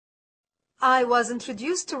I was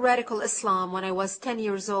introduced to radical Islam when I was 10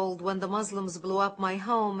 years old, when the Muslims blew up my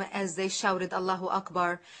home as they shouted Allahu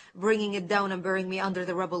Akbar, bringing it down and burying me under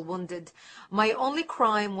the rubble wounded. My only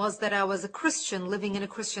crime was that I was a Christian living in a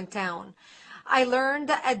Christian town. I learned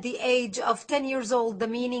at the age of 10 years old the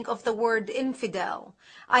meaning of the word infidel.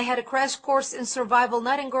 I had a crash course in survival,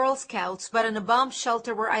 not in Girl Scouts, but in a bomb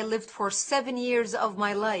shelter where I lived for 7 years of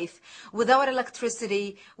my life, without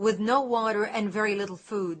electricity, with no water, and very little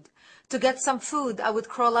food. To get some food, I would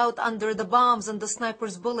crawl out under the bombs and the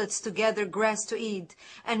snipers' bullets to gather grass to eat,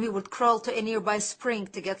 and we would crawl to a nearby spring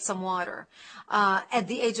to get some water. At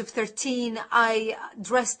the age of 13, I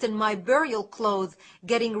dressed in my burial clothes,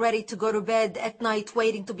 getting ready to go to bed at night,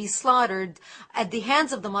 waiting to be slaughtered at the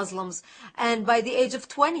hands of the Muslims. And by the age of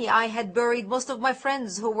 20, I had buried most of my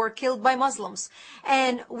friends who were killed by Muslims.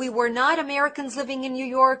 And we were not Americans living in New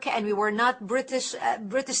York, and we were not British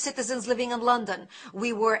citizens living in London.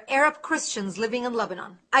 We were Arab Christians living in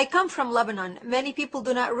Lebanon. I come from Lebanon. Many people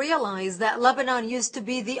do not realize that Lebanon used to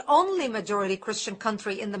be the only majority Christian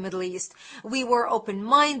country in the Middle East. We were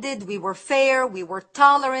open-minded, we were fair, we were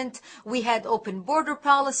tolerant, we had open border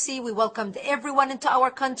policy, we welcomed everyone into our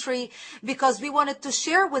country because we wanted to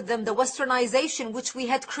share with them the westernization which we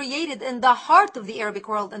had created in the heart of the Arabic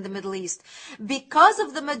world in the Middle East. Because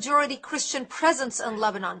of the majority Christian presence in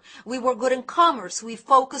Lebanon, we were good in commerce, we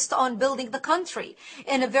focused on building the country.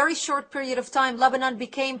 In a very short period of time, Lebanon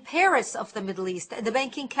became Paris of the Middle East, the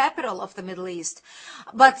banking capital of the Middle East.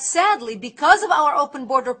 But sadly, because of our open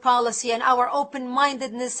border policy and our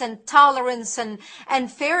open-mindedness and tolerance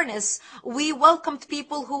and fairness, we welcomed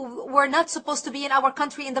people who were not supposed to be in our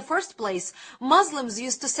country in the first place. Muslims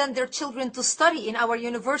used to send their children to study in our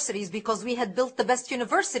universities because we had built the best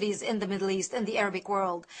universities in the Middle East, in the Arabic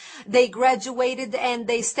world. They graduated and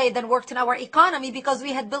they stayed and worked in our economy because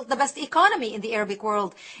we had built the best economy in the Arabic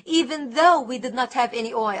world, even though we did not have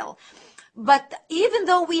any oil. But even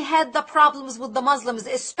though we had the problems with the Muslims,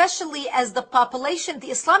 especially as the population,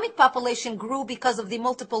 the Islamic population grew because of the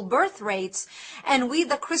multiple birth rates, and we,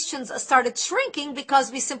 the Christians, started shrinking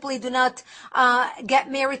because we simply do not get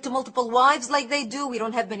married to multiple wives like they do. We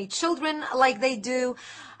don't have many children like they do.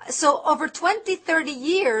 So over 20, 30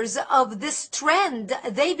 years of this trend,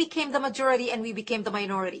 they became the majority and we became the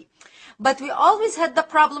minority. But we always had the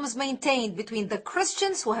problems maintained between the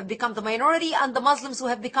Christians who have become the minority and the Muslims who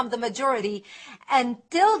have become the majority,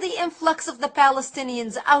 until the influx of the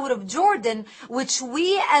Palestinians out of Jordan, which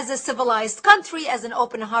we as a civilized country, as an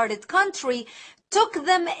open-hearted country, took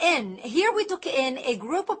them in. Here we took in a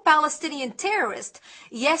group of Palestinian terrorists.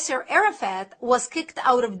 Yasser Arafat was kicked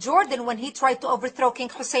out of Jordan when he tried to overthrow King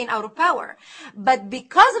Hussein out of power. But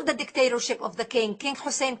because of the dictatorship of the king, King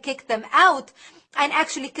Hussein kicked them out and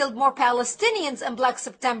actually killed more Palestinians in Black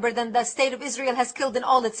September than the state of Israel has killed in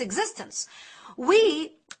all its existence.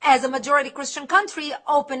 We, as a majority Christian country,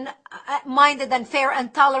 open-minded and fair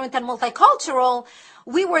and tolerant and multicultural,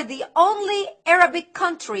 we were the only Arabic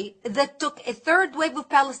country that took a third wave of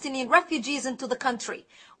Palestinian refugees into the country.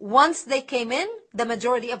 Once they came in, the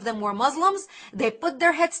majority of them were Muslims. They put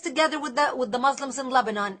their heads together with the Muslims in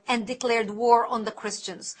Lebanon and declared war on the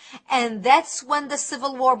Christians. And that's when the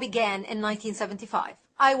civil war began in 1975.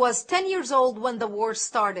 I was 10 years old when the war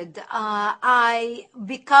started.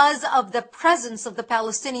 Because of the presence of the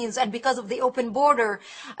Palestinians and because of the open border,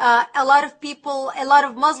 a lot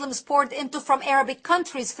of Muslims poured into from Arabic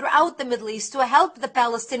countries throughout the Middle East to help the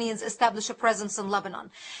Palestinians establish a presence in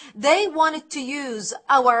Lebanon. They wanted to use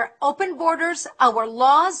our open borders, our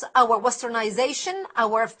laws, our westernization,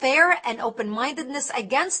 our fair and open-mindedness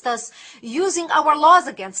against us, using our laws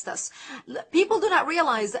against us. People do not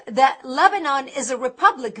realize that Lebanon is a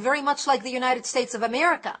republic, very much like the United States of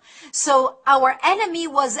America. So our enemy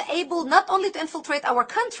was able not only to infiltrate our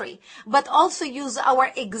country, but also use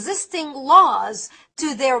our existing laws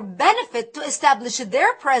to their benefit to establish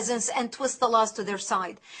their presence and twist the laws to their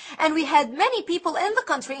side. And we had many people in the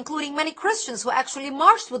country, including many Christians, who actually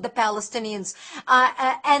marched with the Palestinians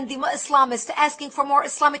and the Islamists, asking for more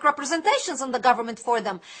Islamic representations in the government for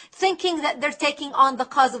them, thinking that they're taking on the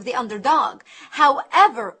cause of the underdog.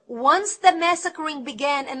 However, once the massacring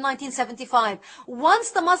began in 1975, once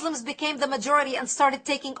the Muslims became the majority and started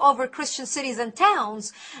taking over Christian cities and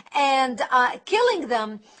towns and killing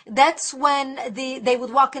them, that's when they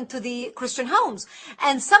would walk into the Christian homes.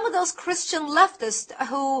 And some of those Christian leftists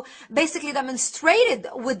who basically demonstrated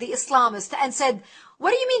with the Islamists and said,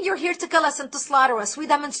 What do you mean you're here to kill us and to slaughter us? We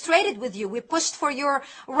demonstrated with you. We pushed for your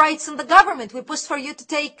rights in the government. We pushed for you to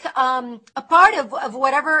take a part of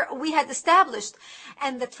whatever we had established.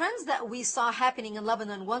 And the trends that we saw happening in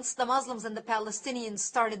Lebanon, once the Muslims and the Palestinians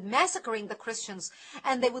started massacring the Christians,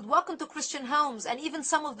 and they would walk into Christian homes, and even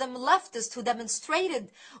some of them leftists who demonstrated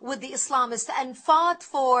with the Islamists and fought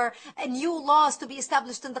for new laws to be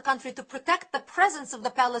established in the country to protect the presence of the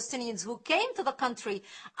Palestinians who came to the country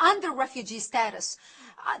under refugee status.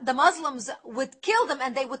 The Muslims would kill them,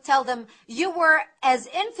 and they would tell them, you were as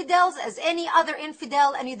infidels as any other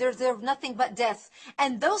infidel and you deserve nothing but death.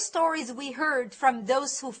 And those stories we heard from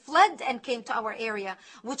those who fled and came to our area,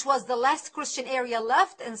 which was the last Christian area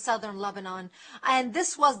left in southern Lebanon. And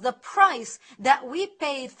this was the price that we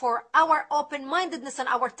paid for our open-mindedness and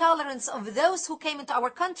our tolerance of those who came into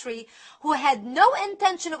our country, who had no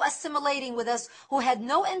intention of assimilating with us, who had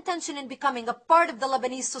no intention in becoming a part of the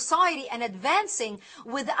Lebanese society and advancing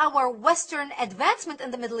with our Western advancement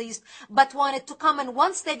in the Middle East, but wanted to come, and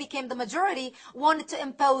once they became the majority, wanted to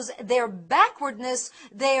impose their backwardness,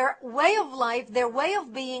 their way of life, their way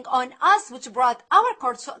of being on us, which brought our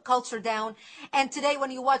culture down. And today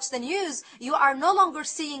when you watch the news, you are no longer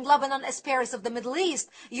seeing Lebanon as Paris of the Middle East.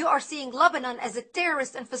 You are seeing Lebanon as a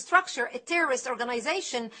terrorist infrastructure, a terrorist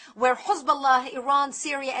organization where Hezbollah, Iran,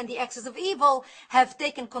 Syria, and the axis of evil have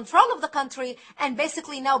taken control of the country and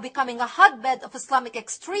basically now becoming a hotbed of Islamic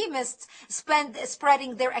extremists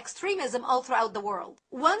spreading their extremism all throughout the world.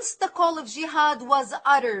 Once the call of jihad was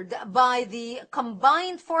uttered by the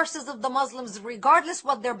combined forces of the Muslims, regardless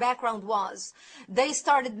what their background was, they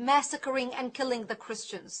started massacring and killing the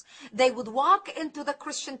Christians. They would walk into the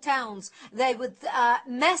Christian towns. They would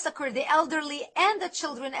massacre the elderly and the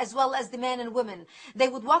children, as well as the men and women. They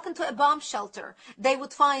would walk into a bomb shelter. They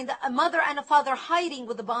would find a mother and a father hiding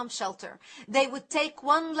with the bomb shelter. They would take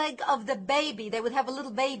one leg of the baby. They would have a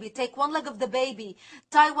little baby, take one leg of the baby,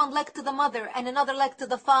 tie one leg to the mother and another leg to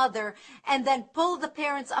the father, and then pull the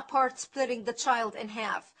parents apart, splitting the child in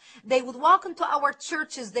half. They would walk into our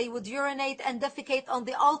churches. They would urinate and defecate on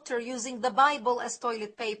the altar using the Bible as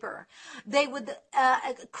toilet paper. They would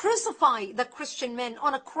crucify the Christian men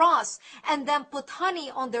on a cross and then put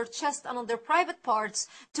honey on their chest and on their private parts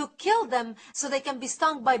to kill them so they can be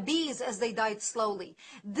stung by bees as they died slowly.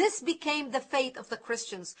 This became the fate of the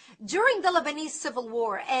Christians. During the Lebanese Civil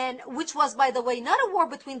War, and which was, by the way, not a war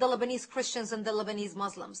between the Lebanese Christians and the Lebanese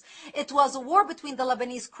Muslims. It was a war between the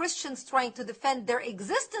Lebanese Christians trying to defend their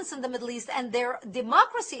existence in the Middle East and their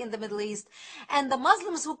democracy in the Middle East, and the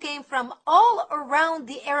Muslims who came from all around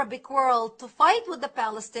the Arabic world to fight with the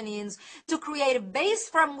Palestinians, to create a base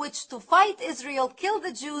from which to fight Israel, kill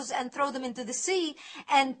the Jews and throw them into the sea,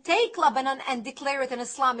 and take Lebanon and declare it an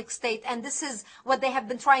Islamic state. And this is what they have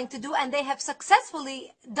been trying to do, and they have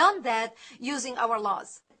successfully done that using our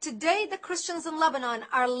laws. Today, the Christians in Lebanon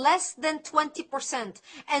are less than 20%.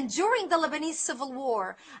 And during the Lebanese Civil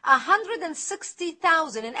War,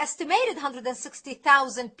 160,000, an estimated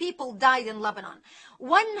 160,000 people died in Lebanon.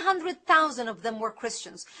 100,000 of them were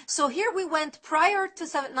Christians. So here we went prior to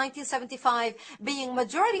 1975 being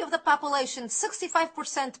majority of the population,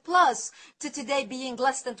 65% plus, to today being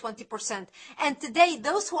less than 20%. And today,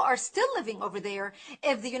 those who are still living over there,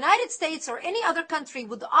 if the United States or any other country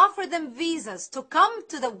would offer them visas to come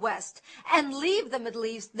to the West and leave the Middle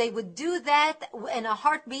East, they would do that in a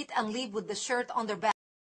heartbeat and leave with the shirt on their back.